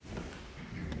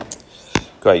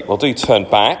Great. Well, do turn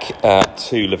back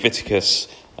to Leviticus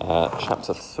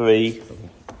chapter 3,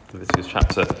 Leviticus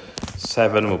chapter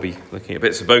 7. We'll be looking at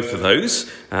bits of both of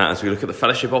those as we look at the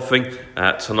fellowship offering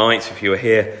tonight. If you were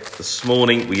here this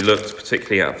morning, we looked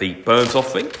particularly at the burnt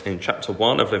offering in chapter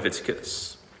 1 of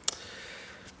Leviticus.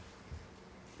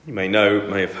 You may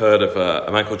have heard of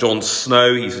a man called John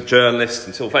Snow. He's a journalist.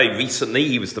 Until very recently,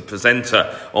 he was the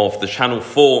presenter of the Channel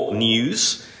 4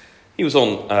 News. He was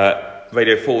on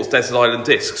Radio 4's Desert Island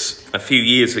Discs a few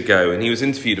years ago, and he was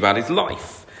interviewed about his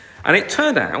life. And it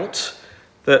turned out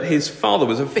that his father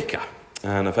was a vicar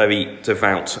and a very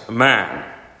devout man.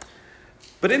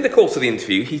 But in the course of the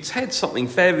interview, he said something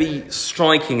very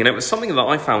striking, and it was something that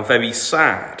I found very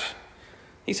sad.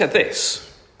 He said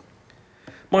this: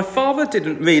 "My father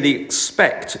didn't really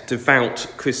expect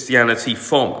devout Christianity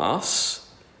from us,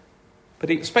 but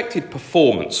he expected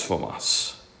performance from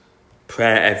us.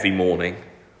 Prayer every morning,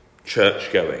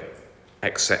 church going,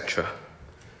 etc.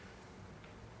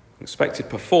 Expected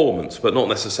performance, but not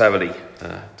necessarily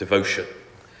devotion."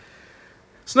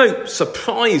 It's no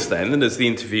surprise then that as the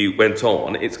interview went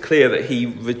on, it's clear that he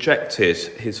rejected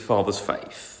his father's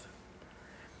faith.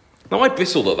 Now, I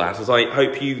bristled at that, as I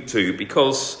hope you do,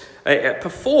 because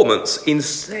performance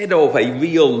instead of a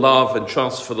real love and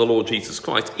trust for the Lord Jesus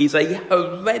Christ is a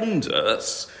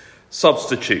horrendous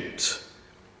substitute.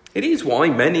 It is why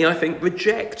many, I think,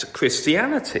 reject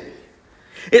Christianity.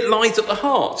 It lies at the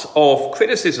heart of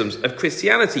criticisms of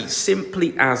Christianity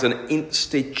simply as an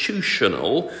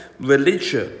institutional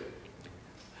religion.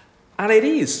 And it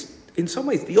is, in some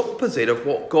ways, the opposite of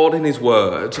what God in his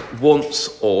word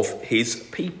wants of his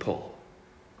people.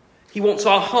 He wants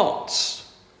our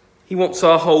hearts. He wants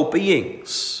our whole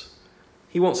beings.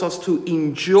 He wants us to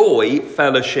enjoy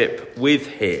fellowship with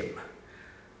him.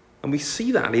 And we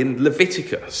see that in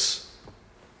Leviticus.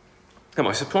 That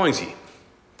might surprise you.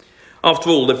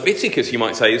 After all, Leviticus, you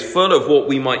might say, is full of what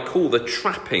we might call the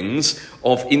trappings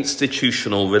of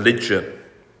institutional religion.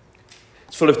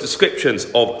 It's full of descriptions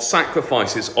of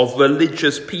sacrifices of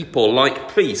religious people like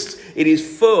priests. It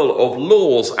is full of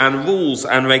laws and rules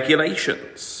and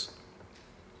regulations.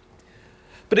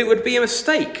 But it would be a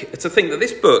mistake to think that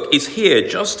this book is here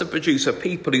just to produce a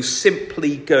people who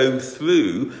simply go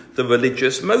through the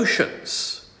religious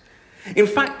motions. In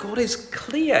fact, God is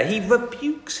clear. He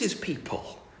rebukes his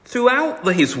people throughout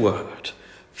his word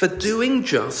for doing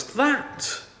just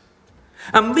that.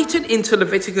 And written into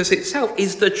Leviticus itself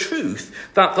is the truth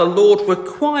that the Lord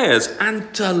requires and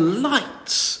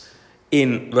delights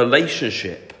in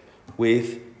relationship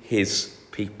with his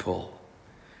people.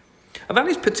 And that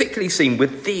is particularly seen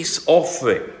with this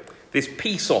offering, this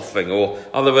peace offering, or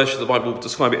other versions of the Bible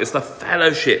describe it as the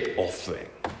fellowship offering.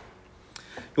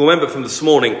 You'll remember from this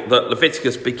morning that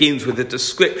Leviticus begins with a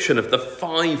description of the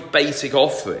 5 basic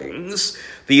offerings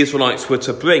the Israelites were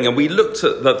to bring. And we looked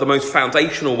at the most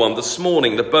foundational one this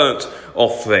morning, the burnt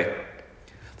offering.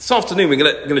 This afternoon we're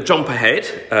going to jump ahead,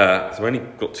 so we've only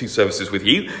got 2 services with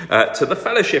you, to the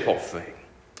fellowship offering.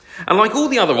 And like all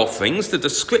the other offerings, the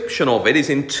description of it is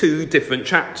in 2 different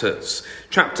chapters.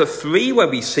 Chapter 3, where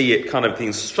we see it kind of the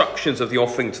instructions of the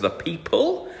offering to the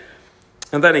people.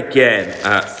 And then again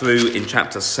through in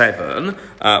chapter 7,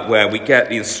 where we get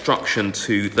the instruction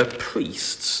to the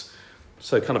priests.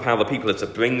 So kind of how the people are to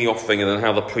bring the offering and then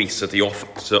how the priests are to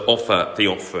offer the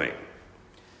offering.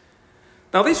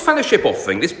 Now this fellowship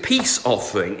offering, this peace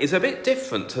offering, is a bit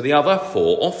different to the other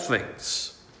 4 offerings.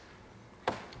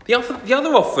 The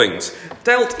other offerings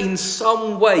dealt in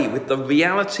some way with the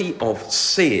reality of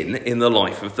sin in the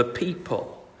life of the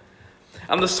people.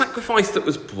 And the sacrifice that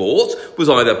was brought was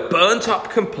either burnt up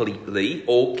completely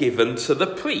or given to the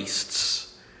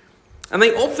priests. And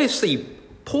they obviously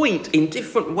point in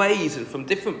different ways and from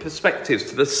different perspectives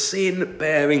to the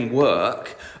sin-bearing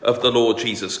work of the Lord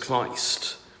Jesus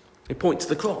Christ. They point to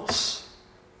the cross.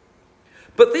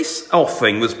 But this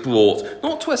offering was brought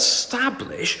not to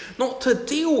establish, not to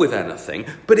deal with anything,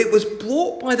 but it was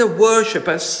brought by the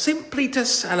worshipper simply to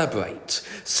celebrate,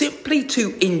 simply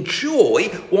to enjoy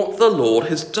what the Lord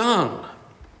has done.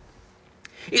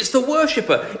 It's the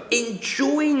worshipper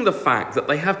enjoying the fact that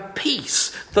they have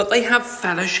peace, that they have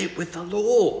fellowship with the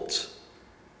Lord.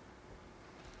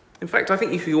 In fact, I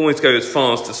think you could always go as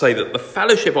far as to say that the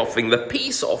fellowship offering, the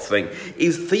peace offering,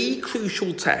 is the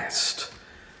crucial test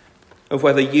of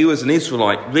whether you as an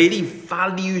Israelite really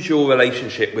values your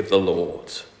relationship with the Lord.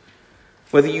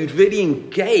 Whether you'd really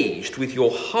engaged with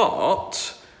your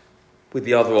heart with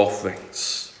the other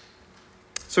offerings.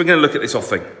 So we're going to look at this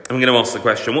offering and we're going to ask the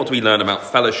question, what do we learn about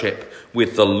fellowship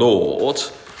with the Lord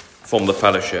from the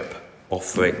fellowship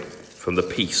offering, from the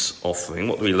peace offering?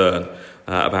 What do we learn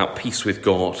about peace with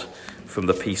God from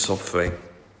the peace offering.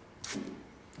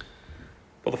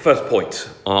 Well, the first point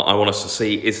I want us to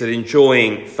see is that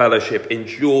enjoying fellowship,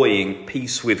 enjoying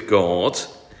peace with God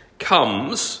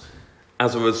comes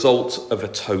as a result of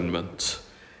atonement.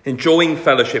 Enjoying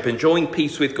fellowship, enjoying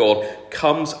peace with God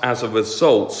comes as a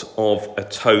result of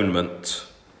atonement.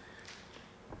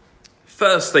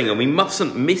 First thing, and we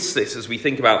mustn't miss this as we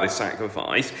think about this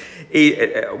sacrifice,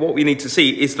 what we need to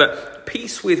see is that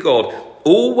peace with God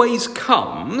always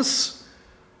comes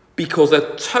because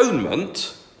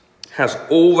atonement has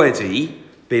already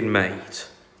been made.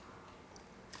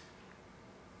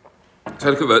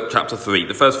 So look at chapter 3.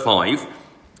 The first 5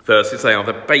 verses, they are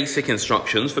the basic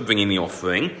instructions for bringing the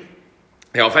offering.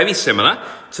 They are very similar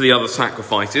to the other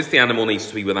sacrifices. The animal needs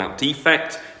to be without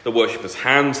defect. The worshipper's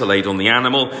hands are laid on the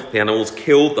animal is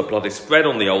killed, the blood is spread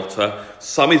on the altar,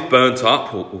 some is burnt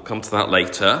up, we'll come to that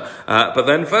later. But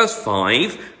then verse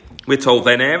 5, we're told,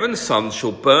 then Aaron's sons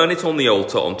shall burn it on the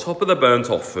altar on top of the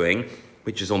burnt offering,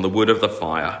 which is on the wood of the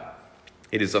fire.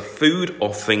 It is a food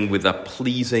offering with a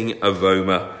pleasing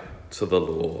aroma to the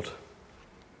Lord.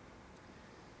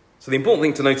 So the important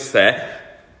thing to notice there,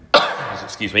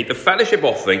 the fellowship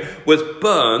offering was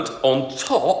burnt on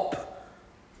top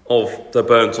of the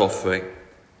burnt offering.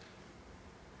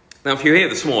 Now, if you're here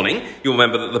this morning, you'll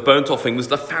remember that the burnt offering was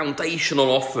the foundational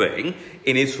offering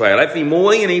in Israel. Every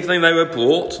morning and evening they were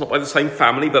brought, not by the same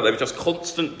family, but they were just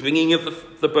constant bringing of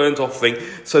the burnt offering,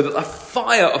 so that the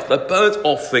fire of the burnt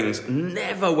offerings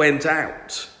never went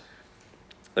out.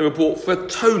 They were brought for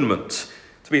atonement,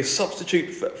 to be a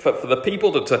substitute for the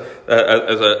people,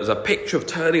 as a picture of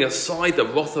turning aside the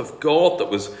wrath of God that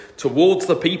was towards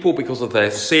the people because of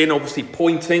their sin, obviously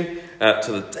pointing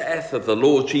to the death of the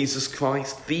Lord Jesus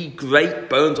Christ, the great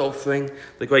burnt offering,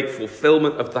 the great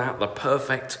fulfillment of that, the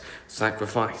perfect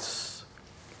sacrifice.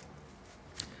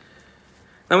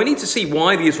 Now we need to see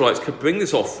why the Israelites could bring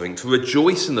this offering to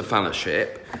rejoice in the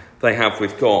fellowship they have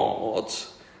with God.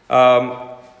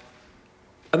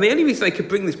 And the only reason they could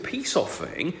bring this peace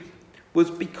offering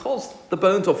was because the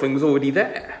burnt offering was already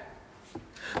there.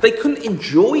 They couldn't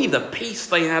enjoy the peace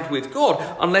they had with God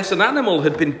unless an animal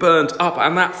had been burnt up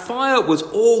and that fire was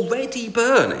already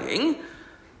burning,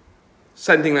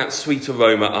 sending that sweet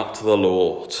aroma up to the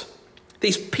Lord.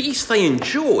 This peace they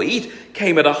enjoyed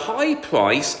came at a high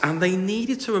price, and they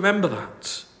needed to remember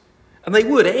that. And they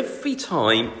would every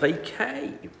time they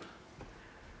came.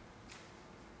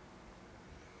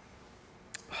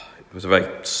 It was a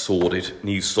very sordid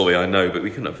news story, I know, but we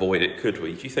couldn't avoid it, could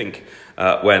we? Do you think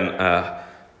when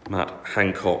Matt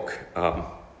Hancock,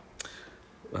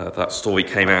 that story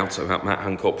came out about Matt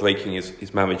Hancock breaking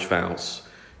his marriage vows,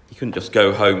 he couldn't just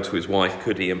go home to his wife,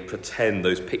 could he, and pretend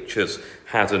those pictures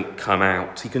hadn't come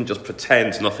out? He couldn't just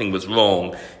pretend nothing was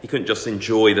wrong. He couldn't just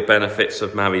enjoy the benefits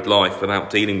of married life without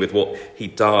dealing with what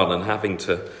he'd done and having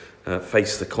to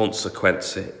face the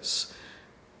consequences.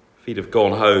 If he'd have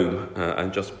gone home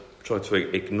and just tried to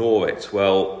ignore it,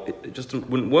 well, it just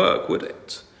wouldn't work, would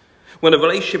it? When a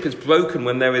relationship is broken,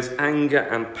 when there is anger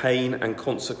and pain and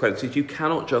consequences, you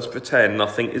cannot just pretend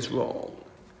nothing is wrong.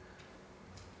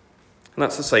 And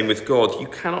that's the same with God. You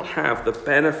cannot have the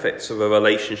benefits of a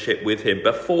relationship with him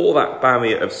before that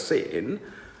barrier of sin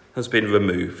has been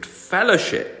removed.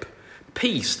 Fellowship,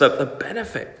 peace, the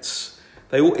benefits,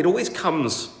 it always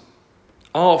comes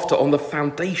after, on the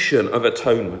foundation of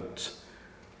atonement.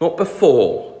 Not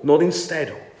before, not instead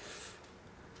of.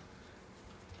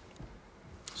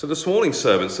 So this morning's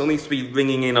sermon still needs to be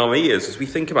ringing in our ears as we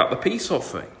think about the peace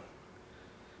offering.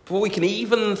 Before we can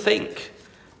even think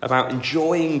about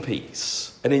enjoying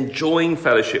peace and enjoying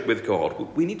fellowship with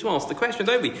God, we need to ask the question,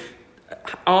 don't we?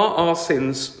 Are our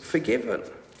sins forgiven?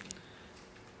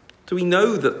 Do we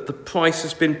know that the price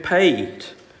has been paid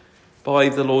by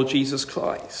the Lord Jesus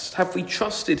Christ? Have we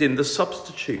trusted in the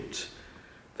substitute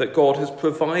that God has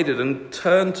provided and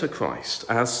turned to Christ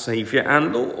as Saviour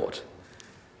and Lord?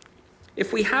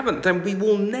 If we haven't, then we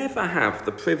will never have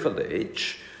the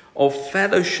privilege of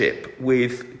fellowship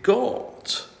with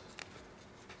God.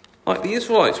 Like the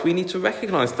Israelites, we need to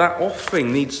recognise that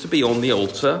offering needs to be on the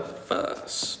altar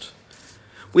first.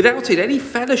 Without it, any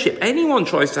fellowship anyone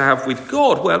tries to have with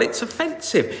God, well, it's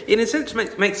offensive. In a sense,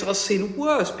 it makes our sin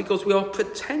worse because we are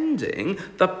pretending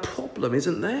the problem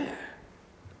isn't there.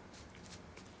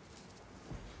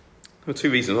 There are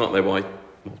two reasons, aren't there,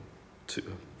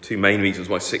 two main reasons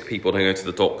why sick people don't go to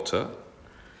the doctor.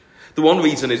 The one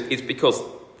reason is because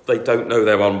they don't know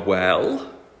they're unwell,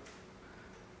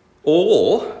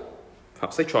 or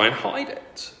perhaps they try and hide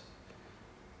it.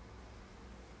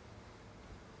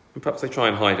 And perhaps they try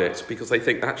and hide it because they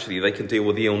think actually they can deal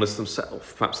with the illness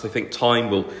themselves. Perhaps they think time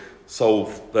will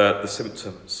solve the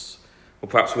symptoms. Or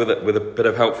perhaps with a bit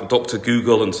of help from Dr.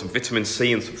 Google and some vitamin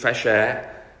C and some fresh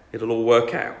air, it'll all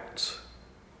work out.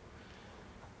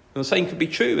 And the same could be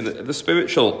true in the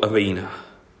spiritual arena.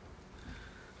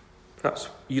 Perhaps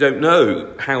you don't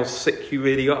know how sick you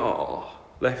really are,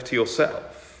 left to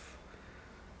yourself.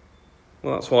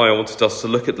 Well, that's why I wanted us to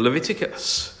look at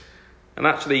Leviticus. And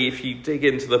actually, if you dig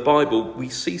into the Bible, we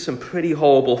see some pretty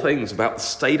horrible things about the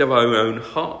state of our own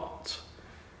heart.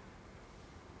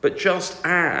 But just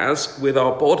as with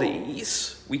our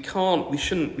bodies, we can't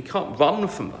run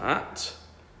from that.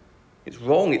 It's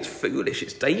wrong, it's foolish,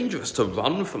 it's dangerous to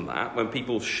run from that when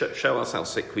people show us how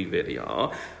sick we really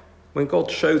are. When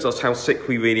God shows us how sick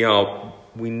we really are,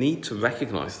 we need to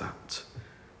recognise that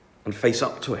and face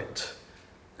up to it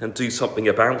and do something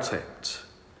about it.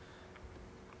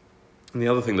 And the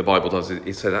other thing the Bible does is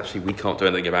it says actually we can't do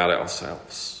anything about it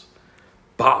ourselves.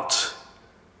 But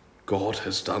God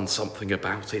has done something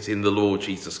about it in the Lord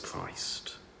Jesus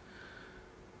Christ.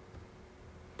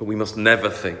 But we must never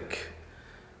think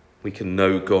we can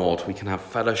know God, we can have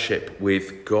fellowship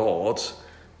with God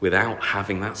without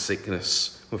having that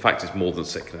sickness. In fact, it's more than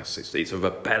sickness. It's a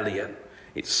rebellion.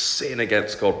 It's sin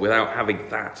against God without having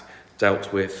that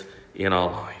dealt with in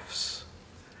our lives.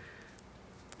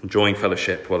 Enjoying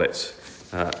fellowship, well, it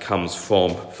comes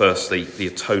from, firstly, the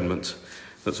atonement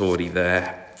that's already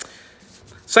there.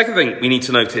 Second thing we need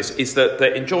to notice is that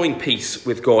enjoying peace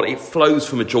with God, it flows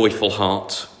from a joyful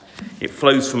heart. It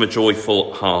flows from a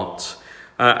joyful heart.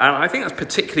 And I think that's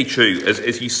particularly true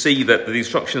as you see that the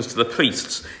instructions to the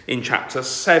priests in chapter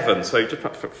 7. So just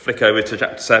flick over to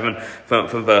chapter 7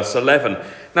 from verse 11.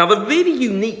 Now, the really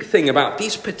unique thing about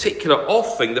this particular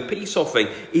offering, the peace offering,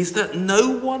 is that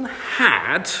no one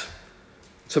had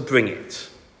to bring it.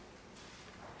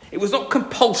 It was not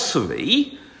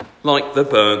compulsory like the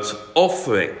burnt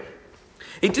offering.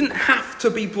 It didn't have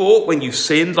to be brought when you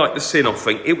sinned like the sin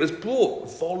offering. It was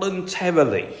brought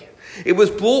voluntarily. It was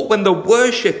brought when the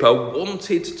worshipper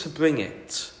wanted to bring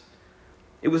it.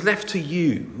 It was left to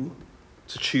you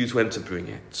to choose when to bring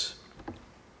it.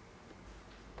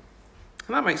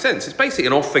 And that makes sense. It's basically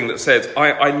an offering that says,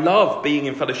 I love being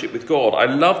in fellowship with God.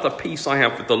 I love the peace I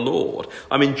have with the Lord.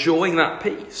 I'm enjoying that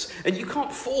peace. And you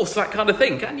can't force that kind of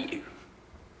thing, can you?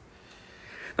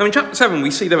 Now in chapter 7,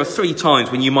 we see there are 3 times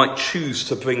when you might choose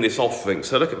to bring this offering.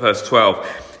 So look at verse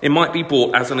 12. It might be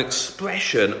brought as an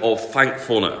expression of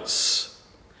thankfulness.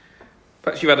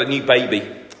 Perhaps you've had a new baby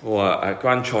or a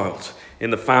grandchild in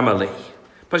the family.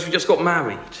 Perhaps you've just got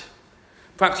married.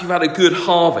 Perhaps you've had a good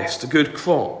harvest, a good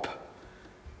crop.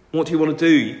 What do you want to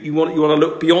do? You want to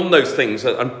look beyond those things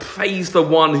and praise the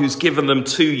one who's given them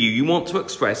to you. You want to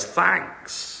express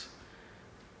thanks.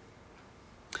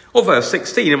 Or verse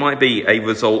 16, it might be a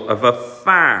result of a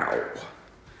vow.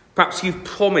 Perhaps you've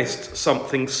promised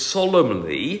something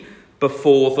solemnly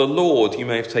before the Lord. You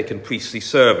may have taken priestly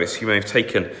service. You may have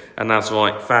taken a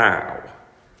Nazirite vow.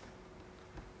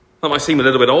 That might seem a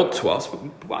little bit odd to us,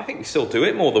 but I think we still do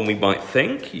it more than we might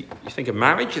think. You think of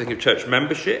marriage, you think of church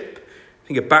membership, you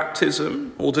think of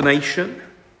baptism, ordination.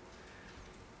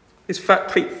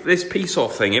 This peace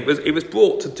offering, it was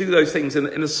brought to do those things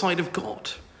in the sight of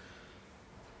God.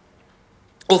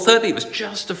 Or thirdly, it was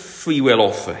just a free will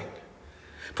offering.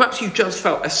 Perhaps you just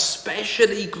felt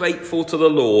especially grateful to the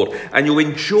Lord and you're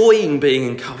enjoying being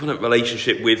in covenant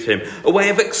relationship with him. A way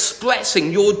of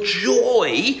expressing your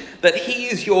joy that he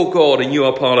is your God and you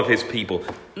are part of his people.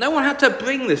 No one had to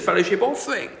bring this fellowship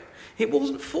offering. It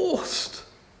wasn't forced.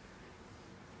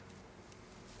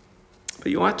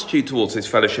 But your attitude towards this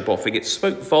fellowship offering, it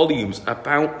spoke volumes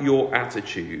about your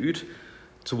attitude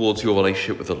towards your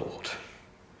relationship with the Lord.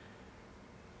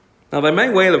 Now, there may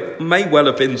well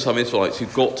have been some Israelites who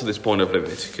got to this point of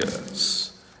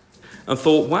Leviticus and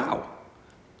thought, wow,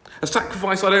 a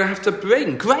sacrifice I don't have to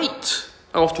bring. Great.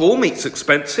 After all, meat's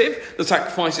expensive. The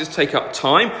sacrifices take up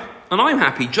time. And I'm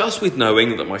happy just with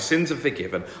knowing that my sins are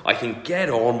forgiven. I can get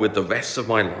on with the rest of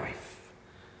my life.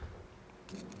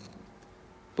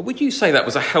 But would you say that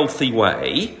was a healthy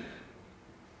way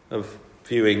of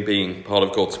viewing being part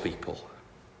of God's people?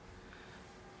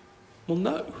 Well,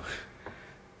 no.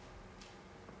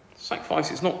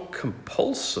 Sacrifice is not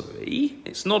compulsory,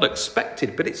 it's not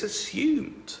expected, but it's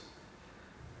assumed.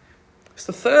 It's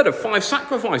the third of 5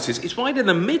 sacrifices. It's right in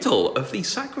the middle of these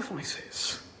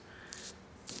sacrifices.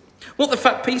 What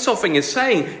the peace offering is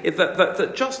saying is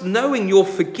that just knowing you're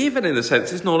forgiven in a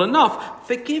sense is not enough.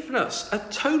 Forgiveness,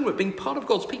 atonement, being part of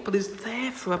God's people is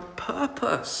there for a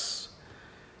purpose.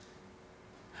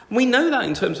 We know that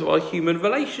in terms of our human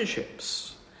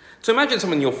relationships. So imagine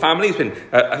someone in your family who's been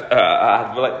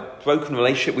had a broken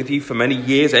relationship with you for many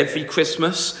years. Every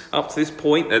Christmas up to this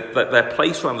point, that their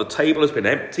place around the table has been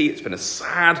empty. It's been a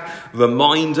sad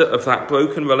reminder of that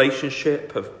broken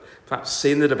relationship, of that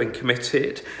sin that had been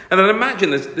committed. And then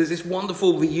imagine there's this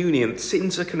wonderful reunion,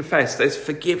 sins are confessed, there's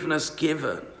forgiveness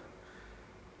given.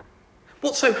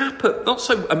 What's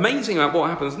so amazing about what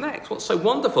happens next? What's so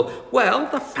wonderful? Well,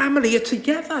 the family are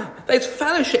together. There's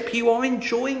fellowship. You are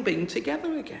enjoying being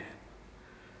together again.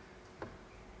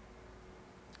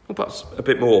 Well, perhaps a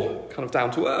bit more kind of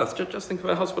down to earth. Just think of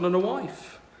a husband and a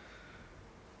wife.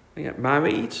 They get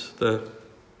married. The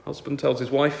husband tells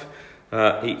his wife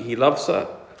he loves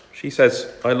her. She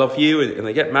says, I love you. And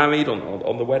they get married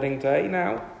on the wedding day.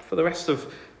 Now, for the rest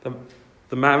of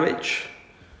the marriage,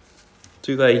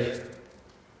 do they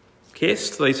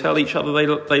kiss? Do they tell each other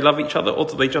they love each other? Or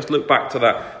do they just look back to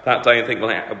that day and think,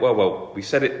 well, we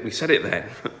said it then.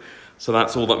 So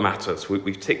that's all that matters.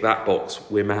 We've ticked that box.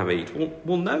 We're married.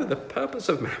 Well, no, the purpose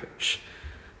of marriage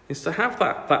is to have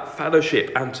that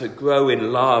fellowship and to grow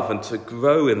in love and to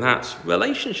grow in that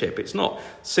relationship. It's not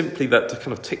simply that to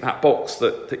kind of tick that box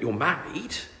that you're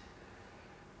married.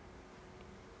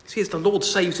 See, as the Lord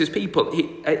saves his people,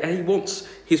 he wants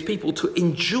his people to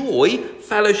enjoy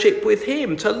fellowship with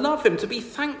him, to love him, to be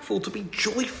thankful, to be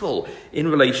joyful in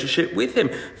relationship with him.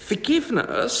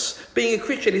 Forgiveness, being a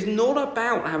Christian, is not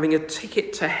about having a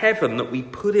ticket to heaven that we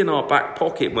put in our back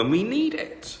pocket when we need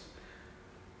it.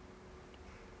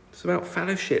 It's about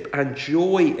fellowship and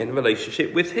joy in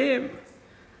relationship with him.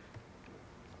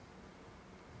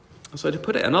 So to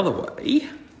put it another way,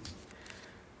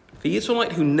 the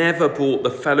Israelite who never brought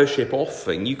the fellowship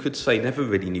offering, you could say, never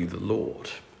really knew the Lord.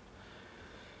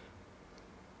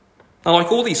 Now,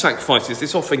 like all these sacrifices,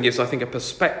 this offering gives, I think, a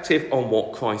perspective on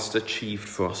what Christ achieved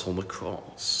for us on the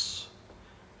cross.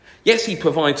 Yes, he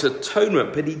provides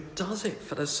atonement, but he does it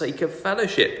for the sake of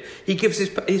fellowship. He gives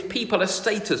his people a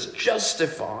status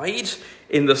justified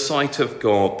in the sight of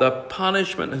God. The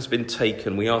punishment has been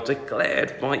taken. We are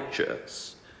declared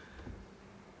righteous.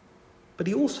 But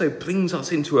he also brings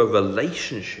us into a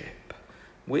relationship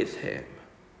with him.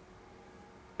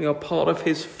 We are part of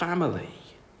his family.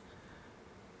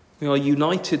 We are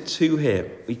united to him.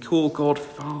 We call God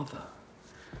Father.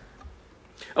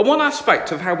 And one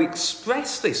aspect of how we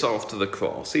express this after the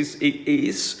cross is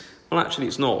it's not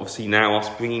obviously now us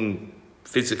bringing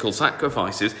physical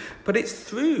sacrifices, but it's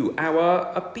through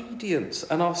our obedience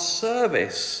and our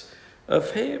service of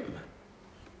him.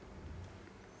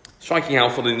 Striking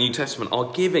out for the New Testament,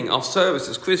 our giving, our service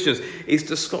as Christians is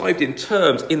described in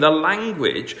the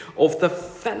language of the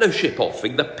fellowship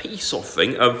offering, the peace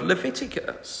offering of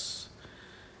Leviticus.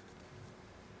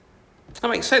 That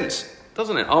makes sense,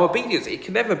 doesn't it? Our obedience, it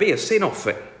can never be a sin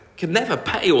offering. It can never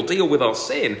pay or deal with our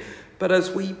sin. But as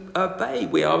we obey,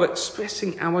 we are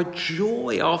expressing our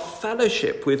joy, our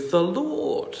fellowship with the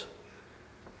Lord.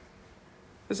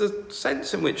 There's a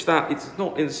sense in which that it's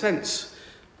not, in a sense,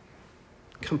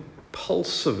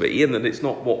 compulsory, and that it's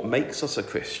not what makes us a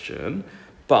Christian,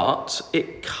 but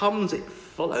it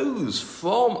flows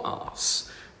from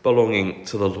us belonging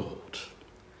to the Lord.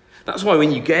 That's why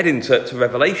when you get into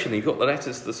Revelation, you've got the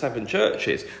letters to the 7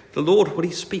 churches. The Lord, he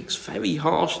speaks very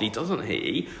harshly, doesn't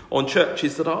he, on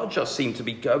churches that are just seem to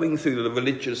be going through the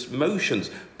religious motions,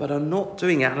 but are not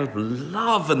doing it out of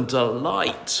love and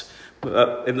delight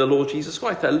in the Lord Jesus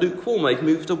Christ. They're lukewarm. They've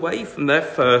moved away from their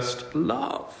first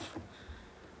love.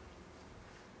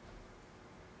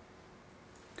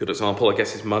 Good example, I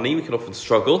guess, is money. We can often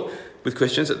struggle with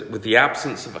Christians with the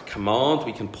absence of a command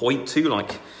we can point to,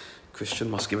 like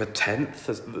Christian must give a tenth.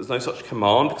 There's no such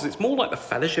command, because it's more like the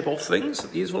fellowship offerings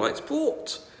that the Israelites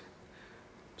brought.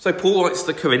 So Paul writes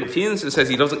to the Corinthians and says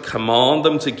he doesn't command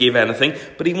them to give anything,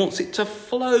 but he wants it to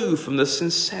flow from the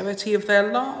sincerity of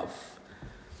their love.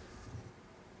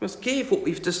 We must give what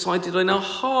we've decided in our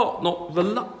heart, not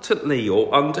reluctantly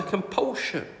or under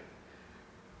compulsion.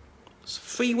 It's a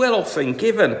free will offering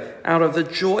given out of the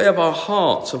joy of our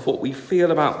hearts, of what we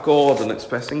feel about God and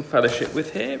expressing fellowship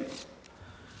with him.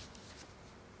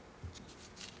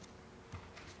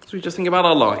 So we just think about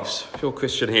our lives. If you're a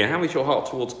Christian here, how is your heart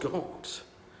towards God?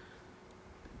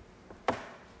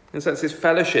 In a sense, this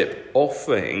fellowship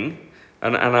offering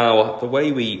and the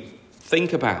way we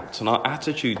think about and our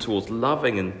attitude towards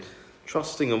loving and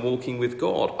trusting and walking with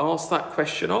God asks that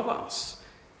question of us.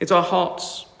 Is our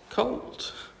hearts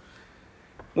cold?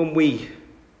 When we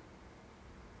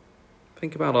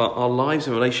think about our lives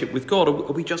in relationship with God,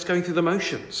 are we just going through the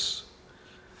motions?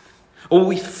 Or are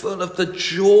we full of the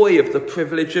joy of the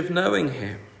privilege of knowing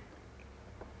him?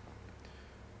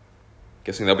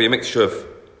 Guessing there'll be a mixture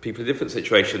of people in different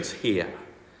situations here.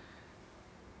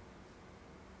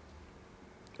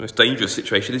 The most dangerous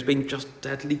situation is being just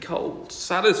deadly cold,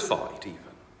 satisfied even,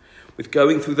 with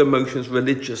going through the motions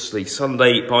religiously,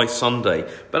 Sunday by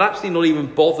Sunday, but actually not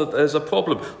even bothered there's a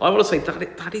problem. I want to say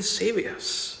that is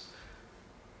serious.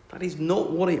 That is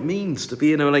not what it means to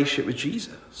be in a relationship with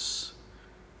Jesus.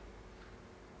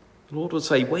 The Lord would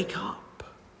say, wake up.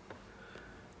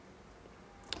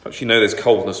 Perhaps you know there's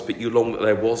coldness, but you long that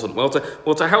there wasn't. Well,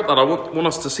 to help that, I want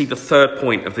us to see the third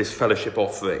point of this fellowship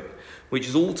offering, which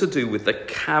is all to do with the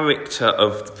character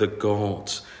of the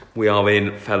God we are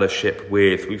in fellowship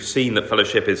with. We've seen that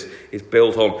fellowship is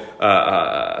built on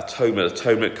atonement.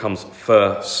 Atonement comes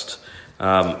first.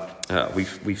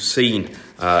 We've seen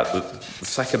the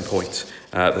second point,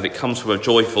 that it comes from a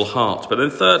joyful heart. But then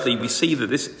thirdly, we see that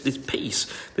this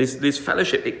peace, this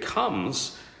fellowship, it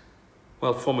comes,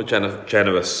 well, from a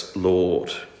generous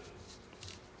Lord.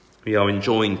 We are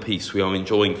enjoying peace. We are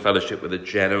enjoying fellowship with a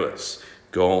generous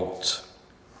God.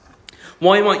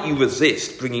 Why might you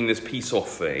resist bringing this peace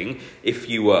offering if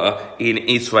you were in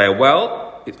Israel?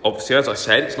 Well, obviously, as I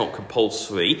said, it's not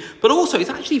compulsory, but also it's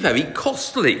actually very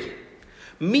costly.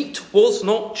 Meat was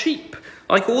not cheap.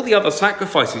 Like all the other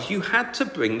sacrifices, you had to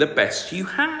bring the best you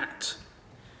had.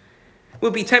 It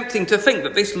would be tempting to think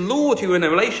that this Lord you were in a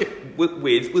relationship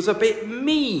with was a bit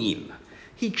mean.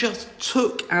 He just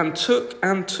took and took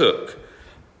and took.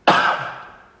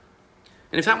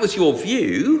 And if that was your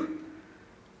view,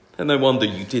 then no wonder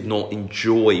you did not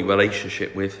enjoy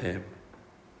relationship with him.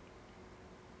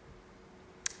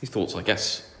 These thoughts, I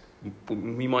guess,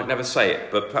 we might never say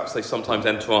it, but perhaps they sometimes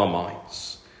enter our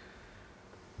minds.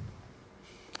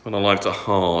 When our lives are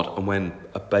hard and when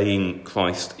obeying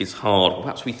Christ is hard,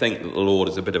 perhaps we think that the Lord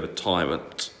is a bit of a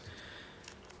tyrant.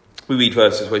 We read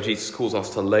verses where Jesus calls us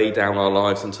to lay down our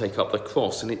lives and take up the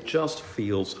cross, and it just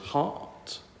feels hard.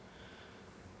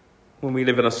 When we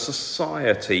live in a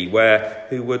society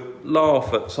who would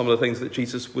laugh at some of the things that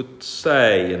Jesus would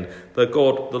say, and the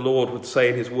Lord would say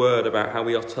in his word about how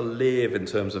we are to live in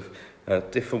terms of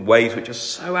different ways which are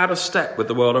so out of step with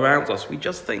the world around us, we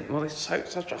just think, well, it's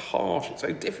such a harsh, it's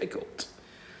so difficult.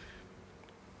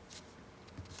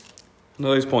 And at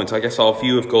those points, I guess our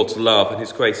view of God's love and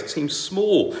his grace, it seems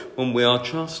small when we are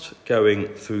just going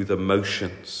through the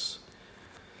motions.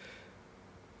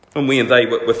 When we and they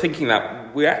were thinking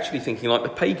that, we're actually thinking like the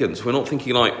pagans. We're not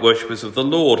thinking like worshippers of the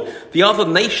Lord. The other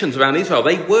nations around Israel,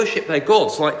 they worship their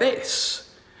gods like this.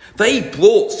 They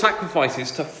brought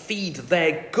sacrifices to feed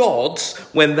their gods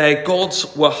when their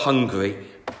gods were hungry.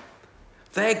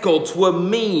 Their gods were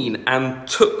mean and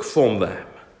took from them.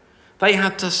 They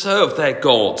had to serve their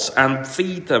gods and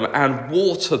feed them and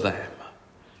water them.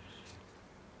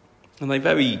 And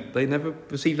they never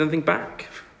received anything back.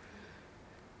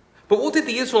 But what did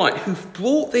the Israelite who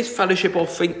brought this fellowship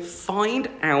offering find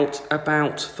out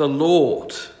about the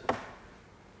Lord?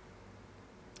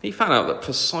 He found out that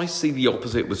precisely the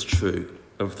opposite was true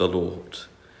of the Lord.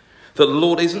 That the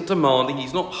Lord isn't demanding,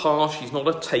 he's not harsh, he's not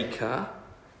a taker.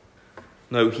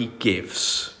 No, he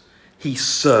gives, he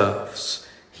serves,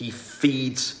 he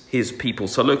feeds his people.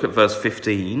 So look at verse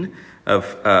 15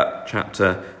 of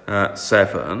chapter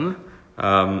 7.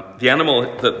 The animal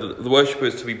that the worshipper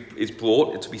is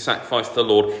brought to be sacrificed to the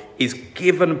Lord is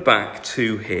given back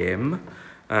to him,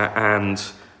 and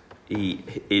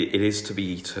it is to be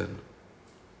eaten.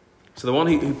 So the one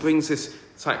who brings this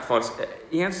sacrifice,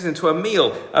 he enters into a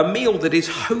meal that is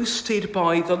hosted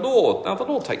by the Lord. Now the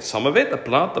Lord takes some of it, the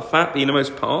blood, the fat, the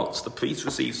innermost parts, the priest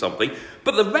receives something,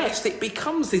 but the rest, it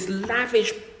becomes this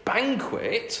lavish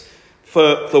banquet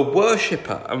for the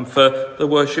worshipper and for the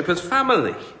worshipper's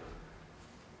family.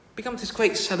 It becomes this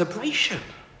great celebration.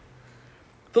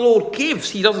 The Lord gives,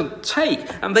 he doesn't take,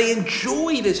 and they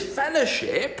enjoy this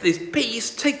fellowship, this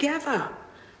peace together.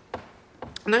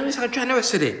 Notice how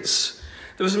generous it is.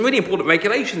 There are some really important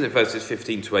regulations in verses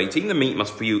 15 to 18. The meat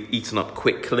must be eaten up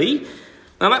quickly.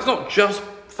 Now that's not just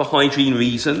for hygiene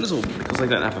reasons or because they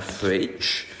don't have a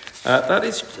fridge. That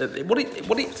is what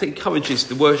it encourages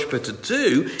the worshipper to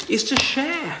do is to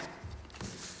share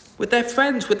with their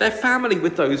friends, with their family,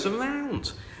 with those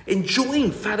around.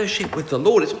 Enjoying fellowship with the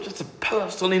Lord, it's not just a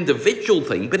personal, individual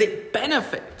thing, but it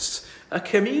benefits a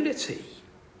community.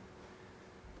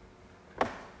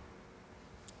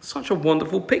 Such a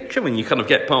wonderful picture when you kind of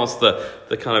get past the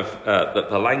kind of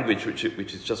the language which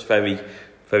is just very,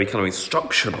 very kind of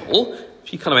instructional.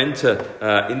 If you kind of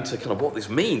enter into kind of what this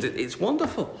means, it's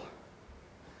wonderful.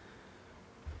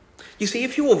 You see,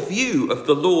 if your view of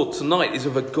the Lord tonight is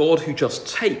of a God who just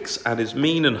takes and is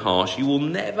mean and harsh, you will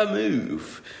never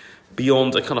move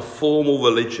beyond a kind of formal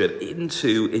religion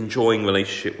into enjoying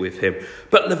relationship with him.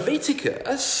 But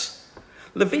Leviticus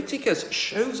Leviticus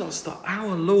shows us that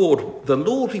our Lord, the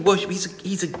Lord we worship,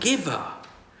 he's a giver.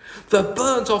 The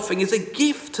burnt offering is a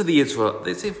gift to the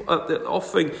Israelites. The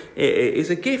offering is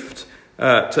a gift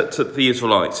to the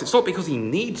Israelites. It's not because he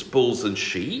needs bulls and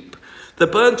sheep. The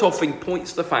burnt offering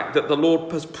points to the fact that the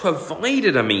Lord has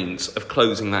provided a means of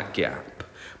closing that gap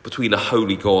between a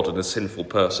holy God and a sinful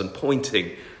person,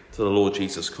 pointing to the Lord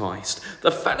Jesus Christ.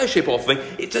 The fellowship offering,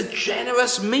 it's a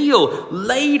generous meal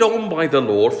laid on by the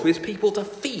Lord for his people to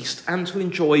feast and to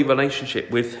enjoy relationship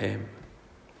with him.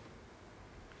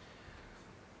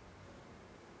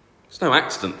 It's no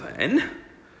accident then,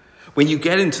 when you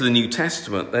get into the New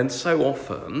Testament, then so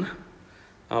often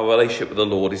our relationship with the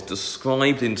Lord is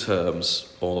described in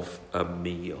terms of a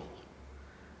meal.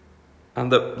 And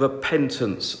that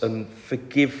repentance and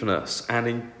forgiveness and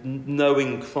in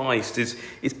knowing Christ is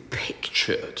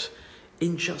pictured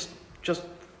in just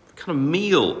kind of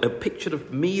meal, a picture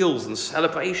of meals and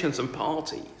celebrations and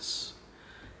parties.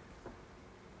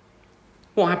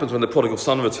 What happens when the prodigal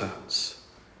son returns?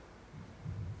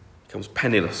 He becomes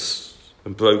penniless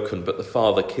and broken, but the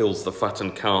father kills the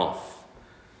fattened calf.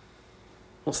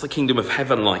 What's the kingdom of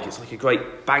heaven like? It's like a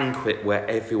great banquet where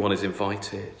everyone is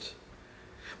invited.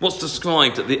 What's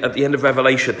described at the end of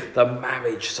Revelation? The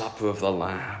marriage supper of the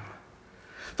Lamb.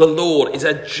 The Lord is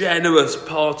a generous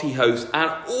party host,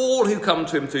 and all who come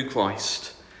to him through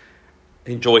Christ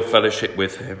enjoy fellowship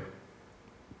with him.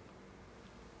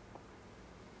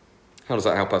 How does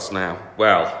that help us now?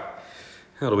 Well,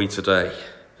 how do we today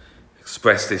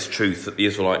express this truth that the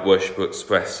Israelite worshipper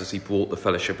expressed as he brought the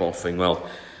fellowship offering? Well,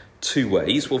 two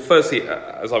ways. Well, firstly,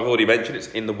 as I've already mentioned, it's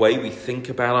in the way we think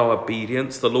about our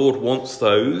obedience. The Lord wants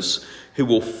those who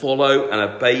will follow and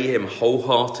obey him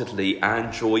wholeheartedly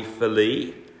and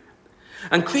joyfully.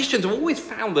 And Christians have always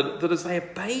found that as they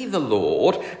obey the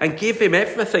Lord and give him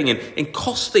everything in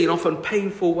costly and often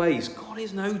painful ways, God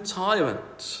is no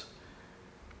tyrant.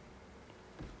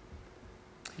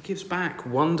 He gives back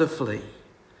wonderfully.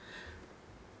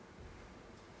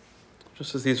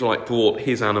 Just as the Israelite brought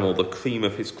his animal, the cream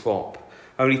of his crop,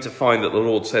 only to find that the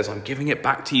Lord says, I'm giving it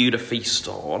back to you to feast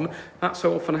on. That's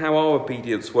so often how our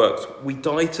obedience works. We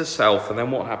die to self, and then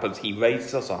what happens? He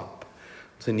raises us up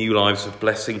to new lives of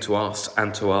blessing to us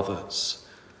and to others,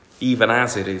 even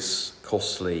as it is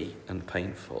costly and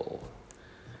painful.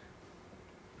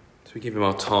 So we give him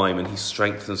our time, and he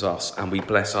strengthens us, and we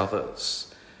bless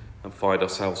others and find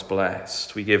ourselves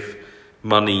blessed. We give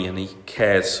money and he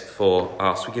cares for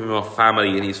us. We give him our family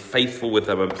and he's faithful with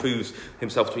them and proves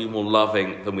himself to be more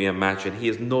loving than we imagine. He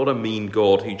is not a mean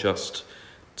God who just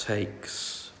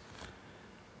takes.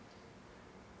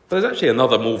 But there's actually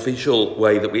another more visual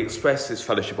way that we express this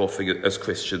fellowship offering as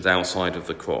Christians outside of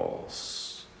the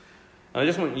cross. And I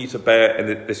just want you to bear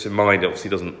this in mind. It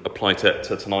obviously doesn't apply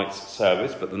to tonight's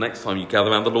service, but the next time you gather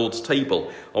around the Lord's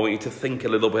table, I want you to think a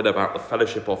little bit about the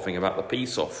fellowship offering, about the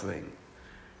peace offering.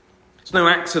 It's no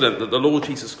accident that the Lord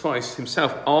Jesus Christ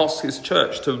himself asks his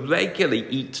church to regularly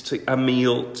eat a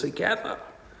meal together.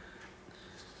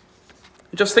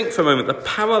 Just think for a moment the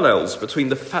parallels between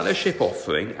the fellowship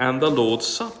offering and the Lord's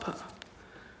Supper.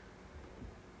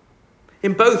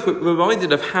 In both, we're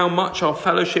reminded of how much our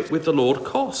fellowship with the Lord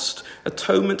cost.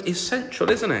 Atonement is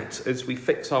central, isn't it? As we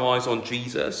fix our eyes on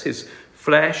Jesus, his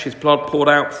flesh, his blood poured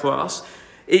out for us.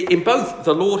 In both,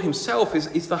 the Lord himself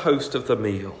is the host of the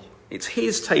meal. It's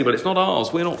his table, it's not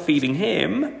ours. We're not feeding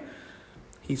him,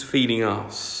 he's feeding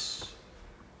us.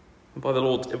 And by the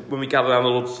Lord, when we gather around the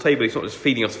Lord's table, he's not just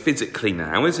feeding us physically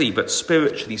now, is he? But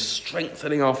spiritually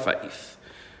strengthening our faith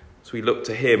as we look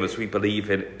to him, as we believe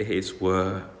in his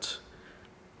word.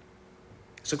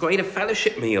 It's a greater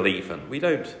fellowship meal even. We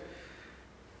don't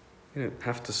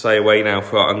have to stay away now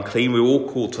for our unclean. We're all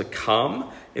called to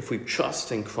come if we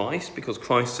trust in Christ, because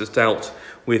Christ has dealt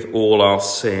with all our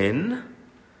sin.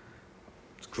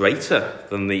 Greater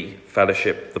than the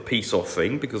fellowship, the peace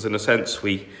offering, because in a sense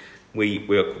we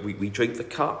drink the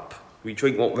cup, we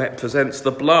drink what represents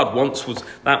the blood.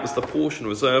 That was the portion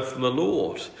reserved from the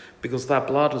Lord, because that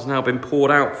blood has now been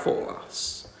poured out for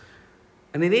us,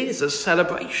 and it is a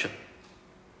celebration.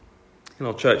 In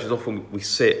our churches, often we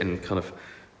sit in kind of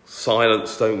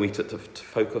silence, don't we, to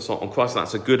focus on Christ. And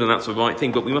that's a good and that's the right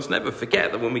thing, but we must never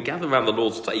forget that when we gather around the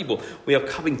Lord's table, we are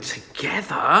coming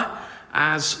together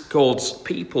as God's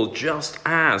people, just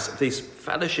as this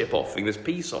fellowship offering, this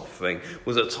peace offering,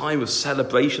 was a time of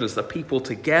celebration as the people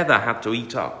together had to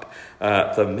eat up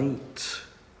the meat.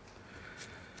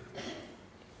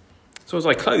 So as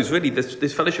I close, really,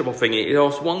 this fellowship offering, it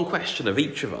asks one question of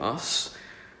each of us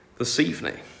this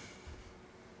evening.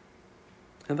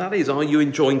 And that is, are you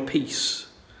enjoying peace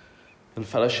and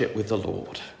fellowship with the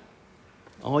Lord?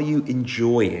 Are you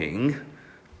enjoying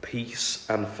peace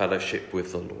and fellowship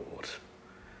with the Lord?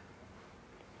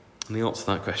 And the answer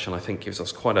to that question, I think, gives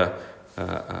us quite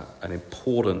an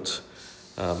important,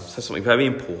 says something very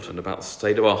important about the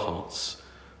state of our hearts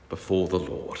before the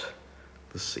Lord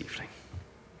this evening.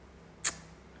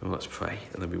 Well, let's pray,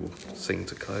 and then we will sing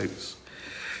to close.